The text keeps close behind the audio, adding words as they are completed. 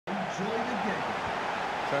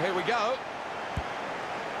So here we go.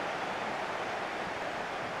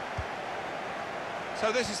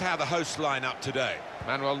 So this is how the hosts line up today.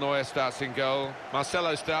 Manuel Neuer starts in goal.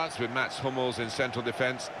 Marcelo starts with Mats Hummels in central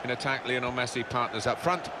defence. In attack, Lionel Messi partners up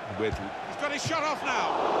front with... He's got his shot off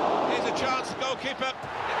now. Here's a chance, goalkeeper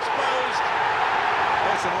exposed.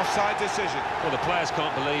 Oh, it's an offside decision. Well, the players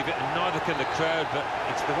can't believe it, and neither can the crowd, but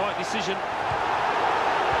it's the right decision.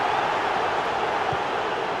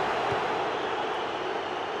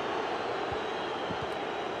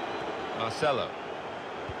 Marcelo.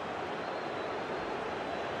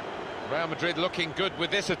 Real Madrid looking good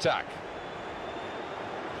with this attack.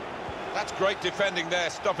 That's great defending there,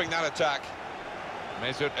 stopping that attack.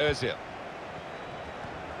 Mesut Özil.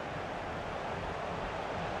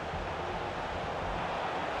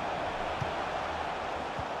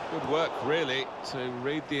 Good work, really, to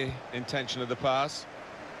read the intention of the pass.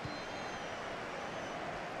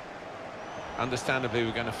 Understandably,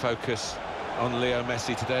 we're going to focus on Leo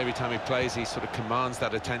Messi today. Every time he plays, he sort of commands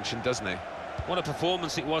that attention, doesn't he? What a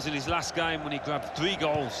performance it was in his last game when he grabbed 3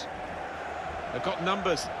 goals. They've got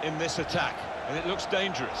numbers in this attack, and it looks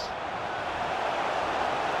dangerous.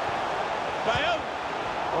 Bale!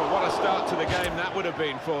 Oh, what a start to the game that would have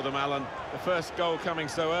been for them, Alan. The first goal coming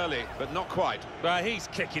so early, but not quite. But he's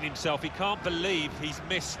kicking himself. He can't believe he's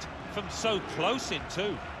missed from so close in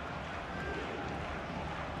too.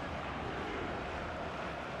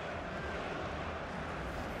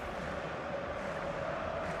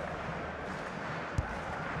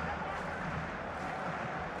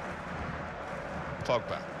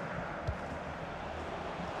 Pogba.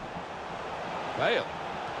 Bale.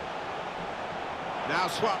 Now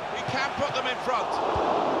swap. We can put them in front.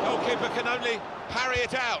 Goalkeeper can only parry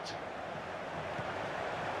it out.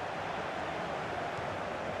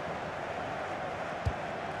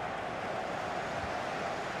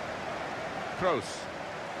 Kroos.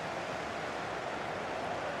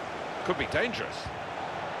 Could be dangerous.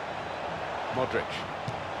 Modric.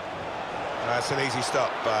 That's an easy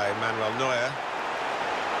stop by Manuel Neuer.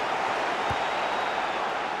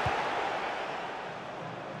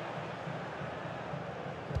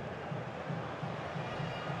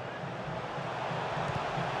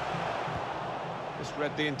 Just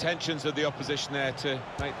read the intentions of the opposition there to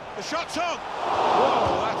make... The shot's on!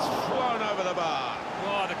 Whoa, that's flown over the bar.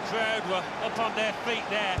 Oh, the crowd were up on their feet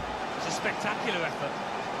there. It's a spectacular effort.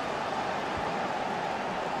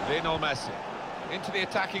 Lionel Messi into the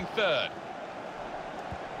attacking third.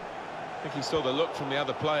 I think he saw the look from the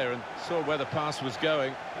other player and saw where the pass was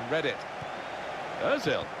going and read it.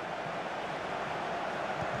 Özil.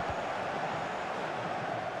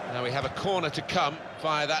 Now we have a corner to come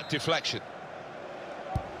via that deflection.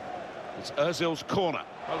 It's Özil's corner.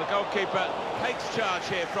 Well, the goalkeeper takes charge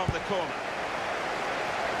here from the corner.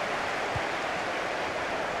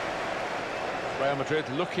 Real Madrid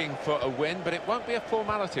looking for a win, but it won't be a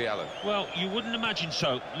formality, Alan. Well, you wouldn't imagine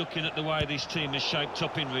so, looking at the way this team has shaped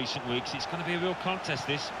up in recent weeks. It's going to be a real contest,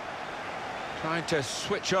 this. Trying to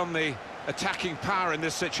switch on the attacking power in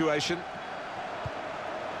this situation.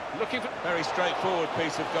 Looking for a very straightforward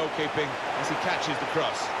piece of goalkeeping as he catches the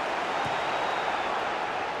cross.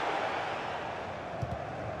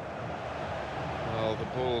 Well, the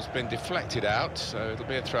ball's been deflected out, so it'll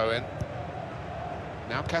be a throw-in.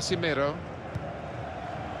 Now Casemiro.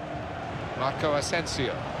 Marco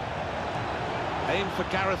Asensio. Aim for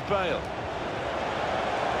Gareth Bale.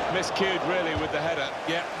 Miscued, really, with the header.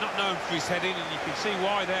 Yeah, not known for his heading, and you can see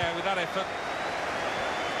why there with that effort.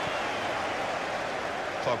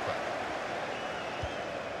 Pogba.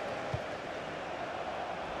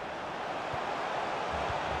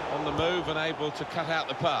 On the move and able to cut out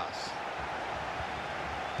the pass.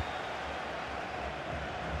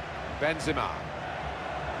 Benzema.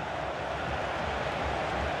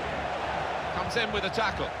 Comes in with a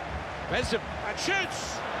tackle. Benzema and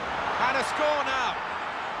shoots! And a score now.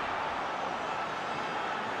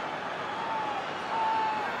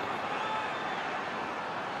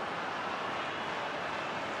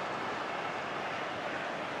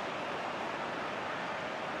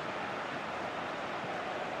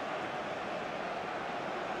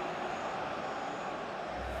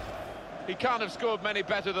 He can't have scored many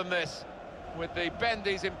better than this, with the bend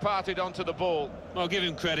he's imparted onto the ball. I'll give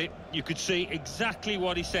him credit. You could see exactly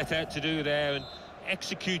what he set out to do there and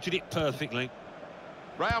executed it perfectly.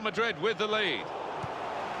 Real Madrid with the lead.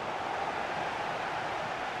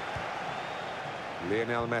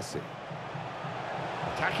 Lionel Messi.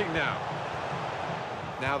 Attacking now.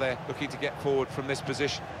 Now they're looking to get forward from this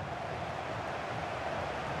position.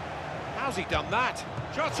 How's he done that?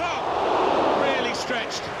 Shot on! Really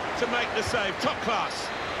stretched to make the save. Top class.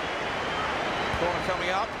 Corner coming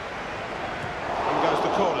up. In goes the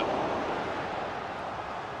corner.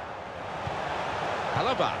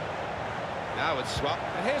 Alaba. Now it's swap.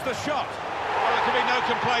 And here's the shot. Well, there can be no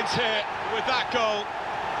complaints here with that goal,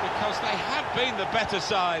 because they have been the better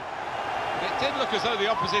side. It did look as though the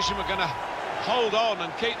opposition were going to hold on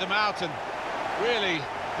and keep them out and really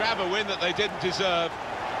grab a win that they didn't deserve.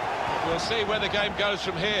 But we'll see where the game goes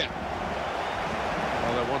from here.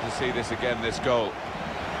 Well, I want to see this again, this goal.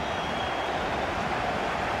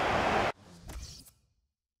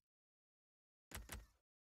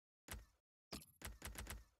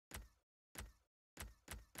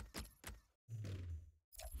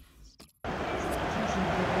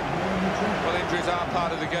 Well, injuries are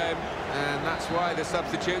part of the game, and that's why the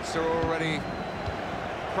substitutes are already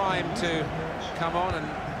primed to come on, and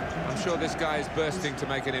I'm sure this guy is bursting to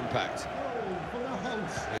make an impact.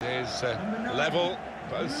 It is level.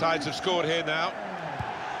 Both sides have scored here now.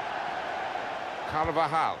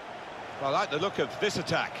 Carvajal. Well, I like the look of this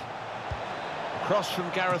attack. Cross from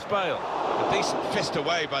Gareth Bale. A decent fist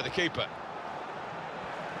away by the keeper.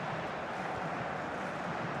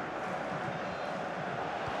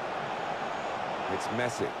 It's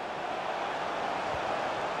Messi.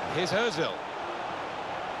 Here's Ozil.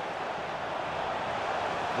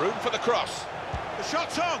 Room for the cross. The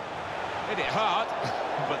shot's on. Hit it hard,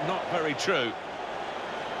 but not very true.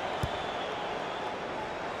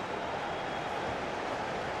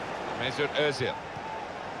 Mesut Ozil.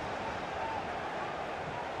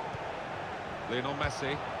 Lionel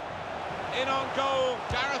Messi. In on goal,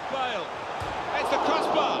 Gareth Bale. It's the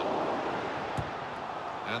crossbar.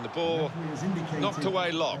 And the ball knocked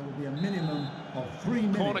away long. There will be a minimum of 3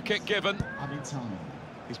 minutes. Corner kick given. Added time.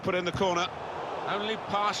 He's put in the corner. Only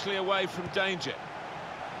partially away from danger.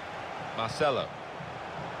 Marcelo.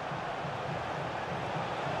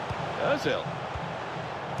 Ozil.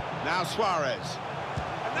 Now Suarez.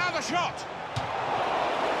 And now the shot.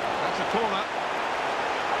 That's a corner.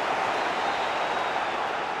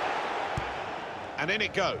 And in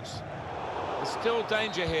it goes. There's still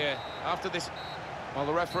danger here after this. Well,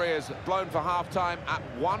 the referee has blown for half-time at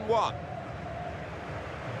 1-1.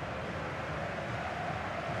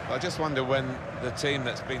 I just wonder when the team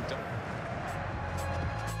that's been done.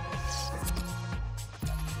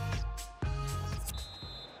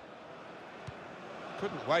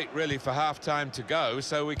 Couldn't wait really for half-time to go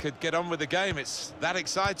so we could get on with the game. It's that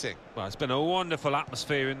exciting. Well, it's been a wonderful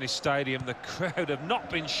atmosphere in this stadium. The crowd have not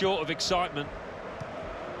been short of excitement.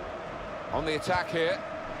 On the attack here,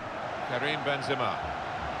 Karim Benzema.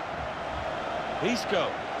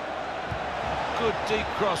 Isco. Good deep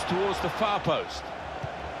cross towards the far post.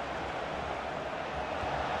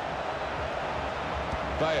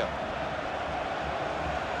 Bale.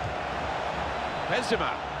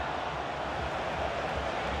 Benzema.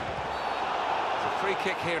 It's a free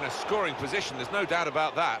kick here in a scoring position, there's no doubt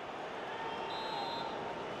about that.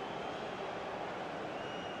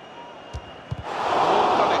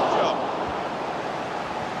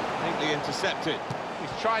 Intercepted.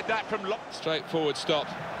 He's tried that from straightforward stop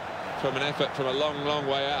from an effort from a long, long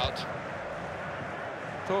way out.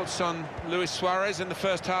 Thoughts on Luis Suarez in the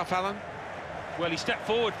first half, Alan? Well, he stepped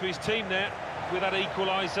forward for his team there with that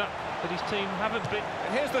equaliser, but his team haven't been.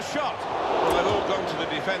 And here's the shot. Well, they've all gone to the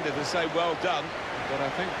defender to say well done, but I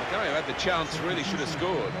think the guy who had the chance really should have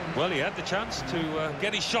scored. Well, he had the chance to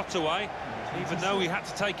get his shot away, even though he had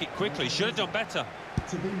to take it quickly. Should have done better.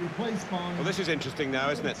 To be replaced by... Well, this is interesting now,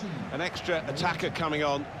 isn't it? An extra attacker coming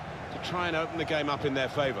on to try and open the game up in their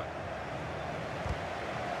favour.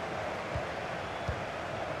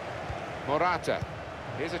 Morata.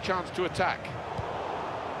 Here's a chance to attack.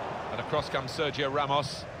 And across comes Sergio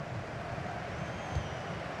Ramos.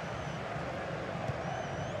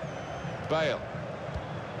 Bale.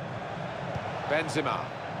 Benzema.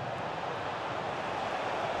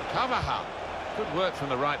 Carvajal. Good work from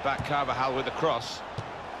the right-back Carvajal with the cross.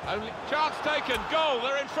 Only chance taken, goal,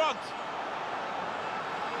 they're in front.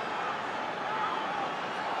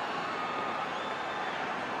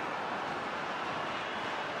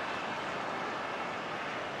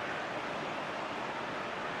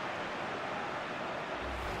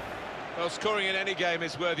 Well, scoring in any game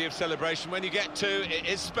is worthy of celebration. When you get two, it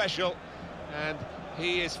is special, and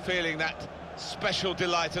he is feeling that special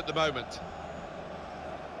delight at the moment.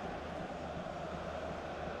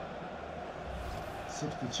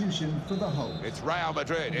 Substitution for the host. It's Real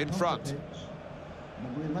Madrid in front.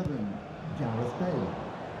 Number 11, Gareth Bale.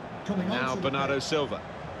 Coming now Bernardo Silva.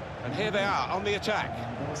 And here they are on the attack.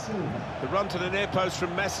 The run to the near post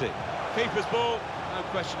from Messi. Keeper's ball, no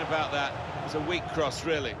question about that. It's a weak cross,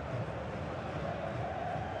 really.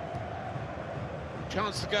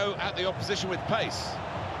 Chance to go at the opposition with pace.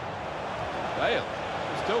 Bale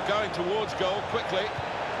still going towards goal quickly,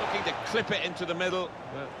 looking to clip it into the middle,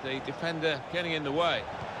 but the defender getting in the way.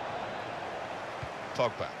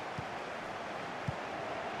 Pogba.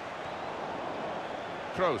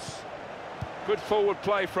 Kroos. Good forward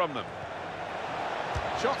play from them.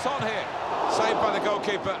 Shots on here. Saved by the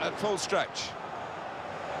goalkeeper at full stretch.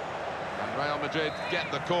 And Real Madrid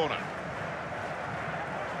get the corner.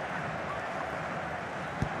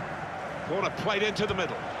 Corner played into the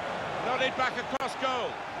middle. Nodded back across goal.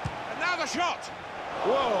 And now the shot.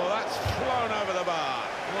 Whoa, that's flown over the bar.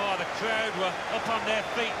 Oh, the crowd were up on their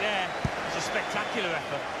feet there. It was a spectacular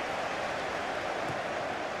effort.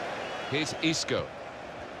 Here's Isco.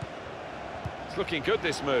 It's looking good,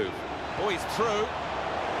 this move. Oh, he's through.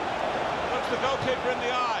 Looks the goalkeeper in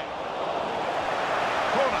the eye.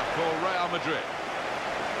 Corner for Real Madrid.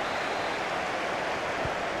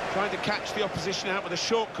 Trying to catch the opposition out with a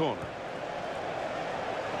short corner.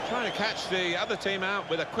 Trying to catch the other team out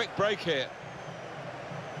with a quick break here.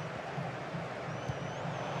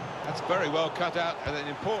 That's very well cut out at an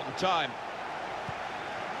important time.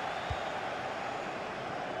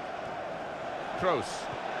 Kroos.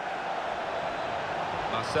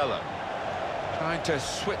 Marcelo. Trying to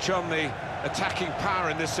switch on the attacking power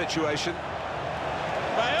in this situation.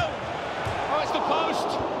 Bale. Oh, it's the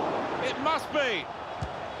post. It must be.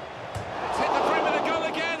 It's hit the brim of the goal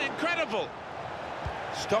again. Incredible.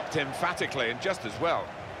 Stopped emphatically and just as well.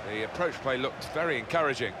 The approach play looked very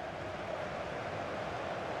encouraging.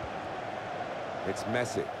 It's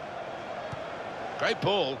Messi. Great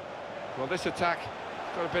ball. Well, this attack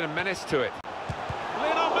has got a bit of menace to it.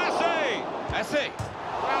 Lionel Messi! Messi!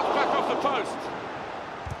 Rounds back off the post.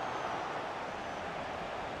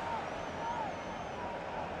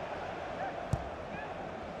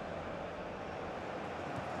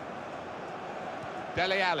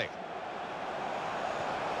 Dele Alli.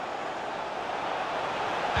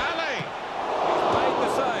 Ali! He's made the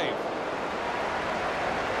save.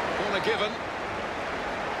 Corner given.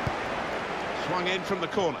 Swung in from the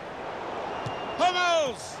corner.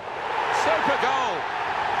 Hummels! Super goal!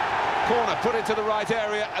 Corner put into the right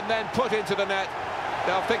area and then put into the net.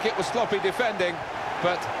 They'll think it was sloppy defending,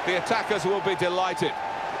 but the attackers will be delighted.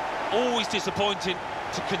 Always disappointing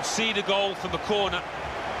to concede a goal from a corner,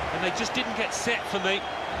 and they just didn't get set for me.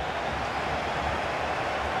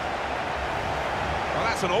 Well,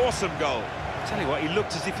 that's an awesome goal. I tell you what, he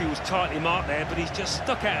looked as if he was tightly marked there, but he's just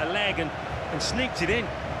stuck out a leg and sneaked it in.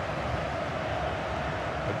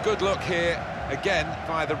 A good look here, again,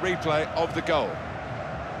 via the replay of the goal.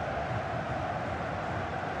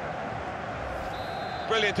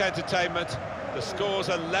 Brilliant entertainment. The scores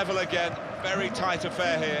are level again. Very tight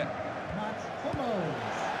affair here.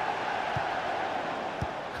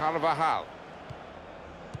 Carvajal.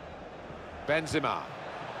 Benzema.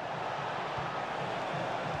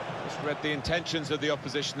 Just read the intentions of the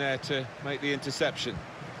opposition there to make the interception.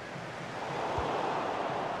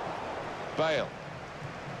 Bale.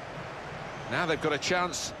 Now they've got a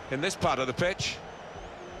chance in this part of the pitch.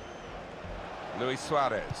 Luis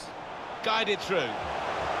Suarez. Guided through.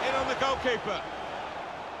 In on the goalkeeper.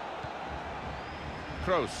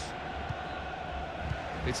 Kroos.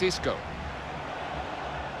 It's Isco.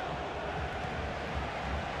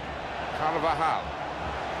 Carvajal.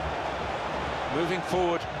 Moving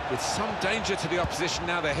forward with some danger to the opposition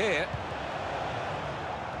now they're here.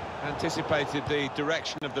 Anticipated the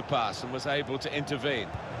direction of the pass and was able to intervene.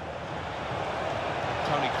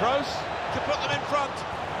 Toni Kroos to put them in front.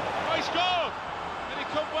 Oh, he scored! And he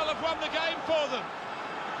could well have won the game for them.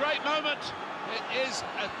 A great moment. It is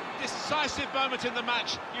a decisive moment in the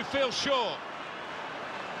match, you feel sure.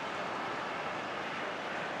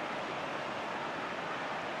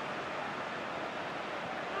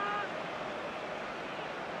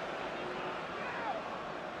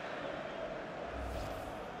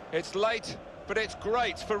 It's late, but it's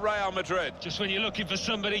great for Real Madrid. Just when you're looking for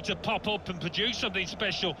somebody to pop up and produce something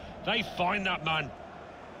special, they find that man.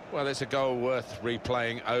 Well, it's a goal worth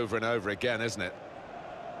replaying over and over again, isn't it?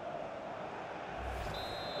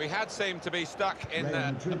 We had seemed to be stuck in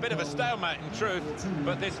a bit of a stalemate, in truth,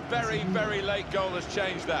 but this very, very late goal has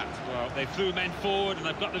changed that. Well, they threw men forward and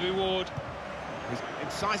they've got the reward. He's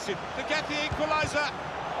incisive to get the equaliser.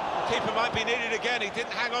 The keeper might be needed again. He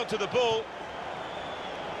didn't hang on to the ball.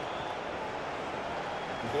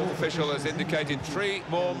 The fourth official has indicated 3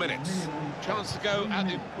 more minutes. Chance to go at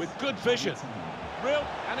him with good vision. Real,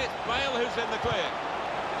 and it's Bale who's in the clear.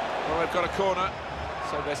 Well, they've got a corner,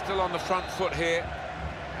 so they're still on the front foot here.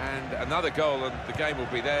 And another goal, and the game will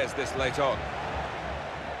be theirs this late on.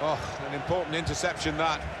 Oh, an important interception,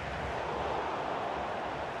 that.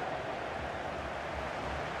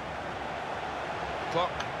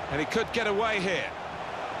 clock, and he could get away here.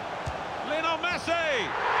 Lionel Messi!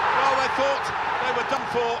 Well, they thought they were done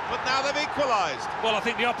for, but now they've equalised. Well, I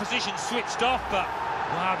think the opposition switched off, but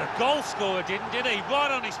wow, the goal scorer didn't, did he?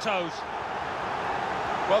 Right on his toes.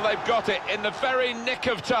 Well, they've got it in the very nick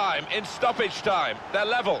of time, in stoppage time. They're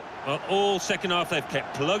level. Well, all second half they've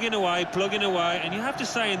kept plugging away, and you have to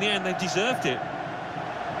say in the end they've deserved it.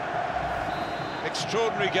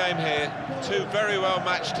 Extraordinary game here. Two very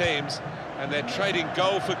well-matched teams, and they're trading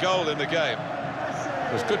goal for goal in the game.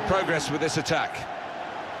 There's good progress with this attack.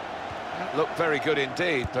 Looked very good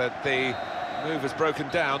indeed, but the move has broken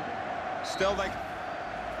down. Still they...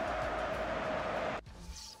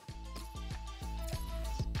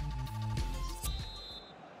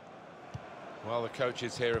 Well, the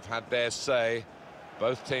coaches here have had their say.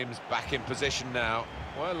 Both teams back in position now.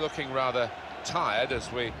 We're looking rather tired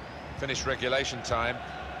as we finish regulation time,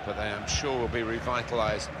 but they, I'm sure, will be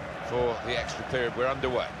revitalised for the extra period we're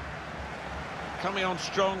underway. Coming on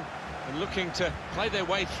strong and looking to play their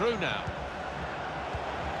way through now.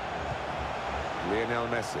 Lionel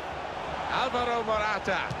Messi. Alvaro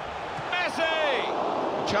Morata.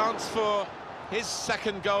 Messi! Chance for his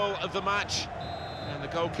second goal of the match, and the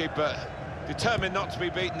goalkeeper determined not to be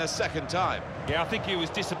beaten a second time. Yeah, I think he was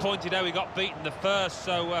disappointed how he got beaten the first,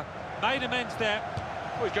 so made amends there.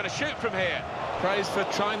 Oh, he's going to shoot from here. Praise for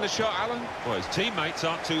trying the shot, Alan. Well, his teammates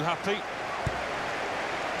aren't too happy.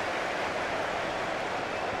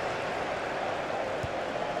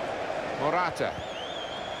 Morata.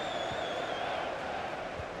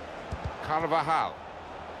 Carvajal.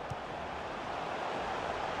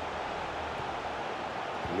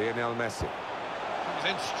 Lionel Messi. Comes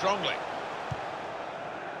in strongly.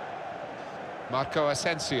 Marco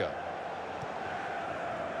Asensio.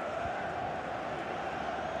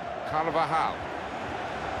 Carvajal.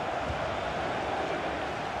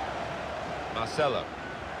 Marcelo.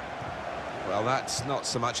 Well, that's not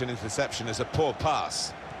so much an interception as a poor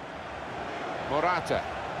pass. Morata.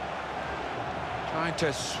 Trying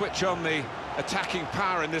to switch on the attacking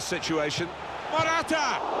power in this situation.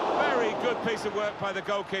 Morata! Very good piece of work by the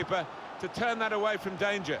goalkeeper to turn that away from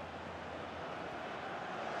danger.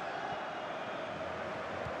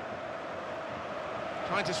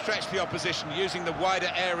 Trying to stretch the opposition, using the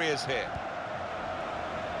wider areas here.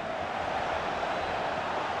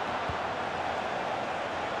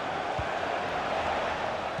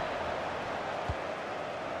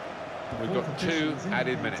 We've got 2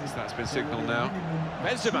 added minutes. That's been signalled now.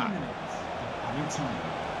 Benzema.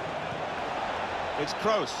 It's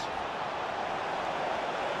Kroos.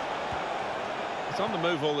 He's on the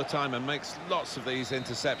move all the time and makes lots of these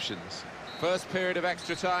interceptions. First period of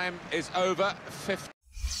extra time is over.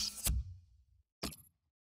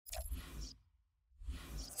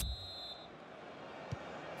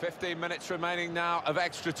 15 minutes remaining now of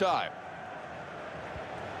extra time.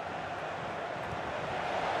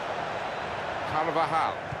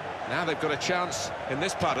 Carvajal. Now they've got a chance in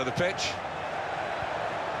this part of the pitch.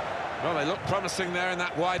 Well, they look promising there in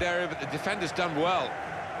that wide area, but the defender's done well.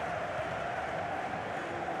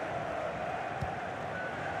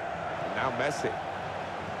 And now Messi.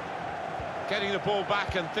 Getting the ball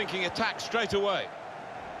back and thinking attack straight away.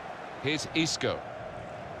 Here's Isco.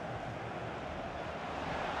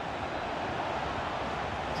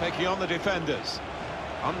 Taking on the defenders.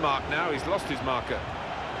 Unmarked now, he's lost his marker.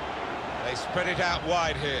 They spread it out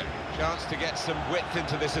wide here. Chance to get some width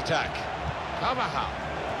into this attack. Carvajal.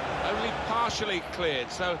 Only partially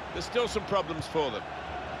cleared, so there's still some problems for them.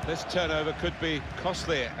 This turnover could be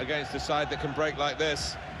costly against a side that can break like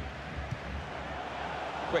this.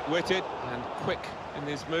 Quick-witted and quick in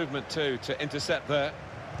his movement too to intercept there.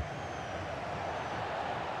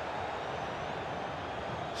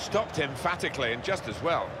 Stopped emphatically and just as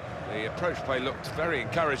well. The approach play looked very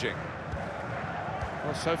encouraging.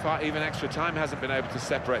 Well, so far even extra time hasn't been able to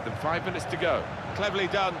separate them. 5 minutes to go. Cleverly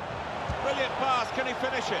done. Brilliant pass, can he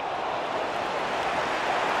finish it?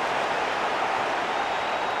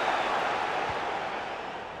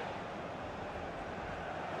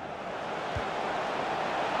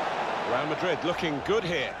 Real Madrid looking good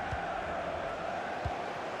here.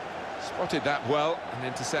 Spotted that well and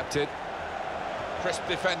intercepted. Crisp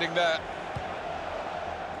defending there.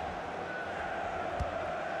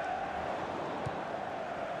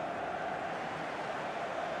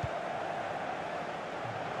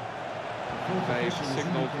 They've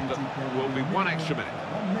signalled that there will be 1 extra minute.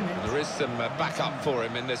 And there is some backup for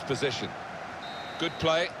him in this position. Good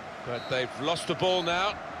play, but they've lost the ball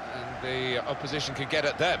now, and the opposition can get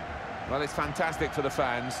at them. Well, it's fantastic for the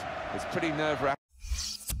fans. It's pretty nerve-wracking.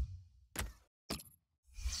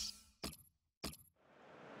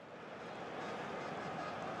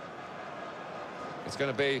 It's going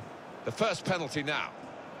to be the first penalty now.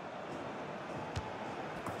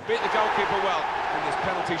 Beat the goalkeeper well in this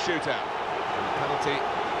penalty shootout. And the penalty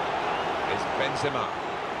is Benzema.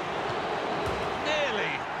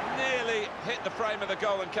 Nearly hit the frame of the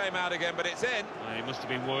goal and came out again, but it's in. Well, he must have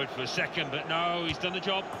been worried for a second, but no, he's done the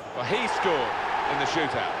job. Well, he scored in the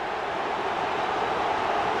shootout.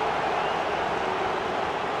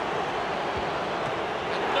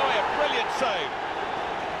 And Neuer, brilliant save.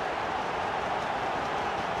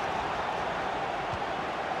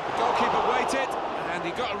 The goalkeeper waited, and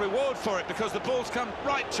he got a reward for it because the ball's come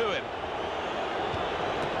right to him.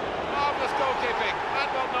 Marvellous goalkeeping,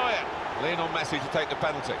 Manuel Neuer. Lionel Messi to take the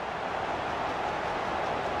penalty.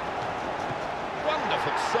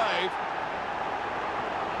 Wonderful save.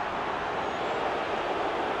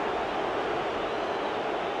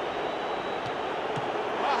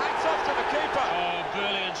 Oh, hats off to the keeper. Oh,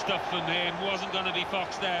 brilliant stuff from him. Wasn't going to be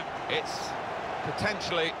Fox there. It's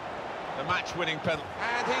potentially the match-winning penalty.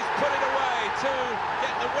 And he's put it away to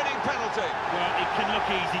get the winning penalty. Well, it can look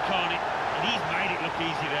easy, can't it? And he's made it look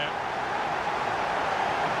easy there.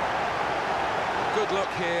 Good look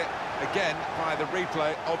here, again, by the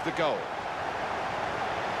replay of the goal.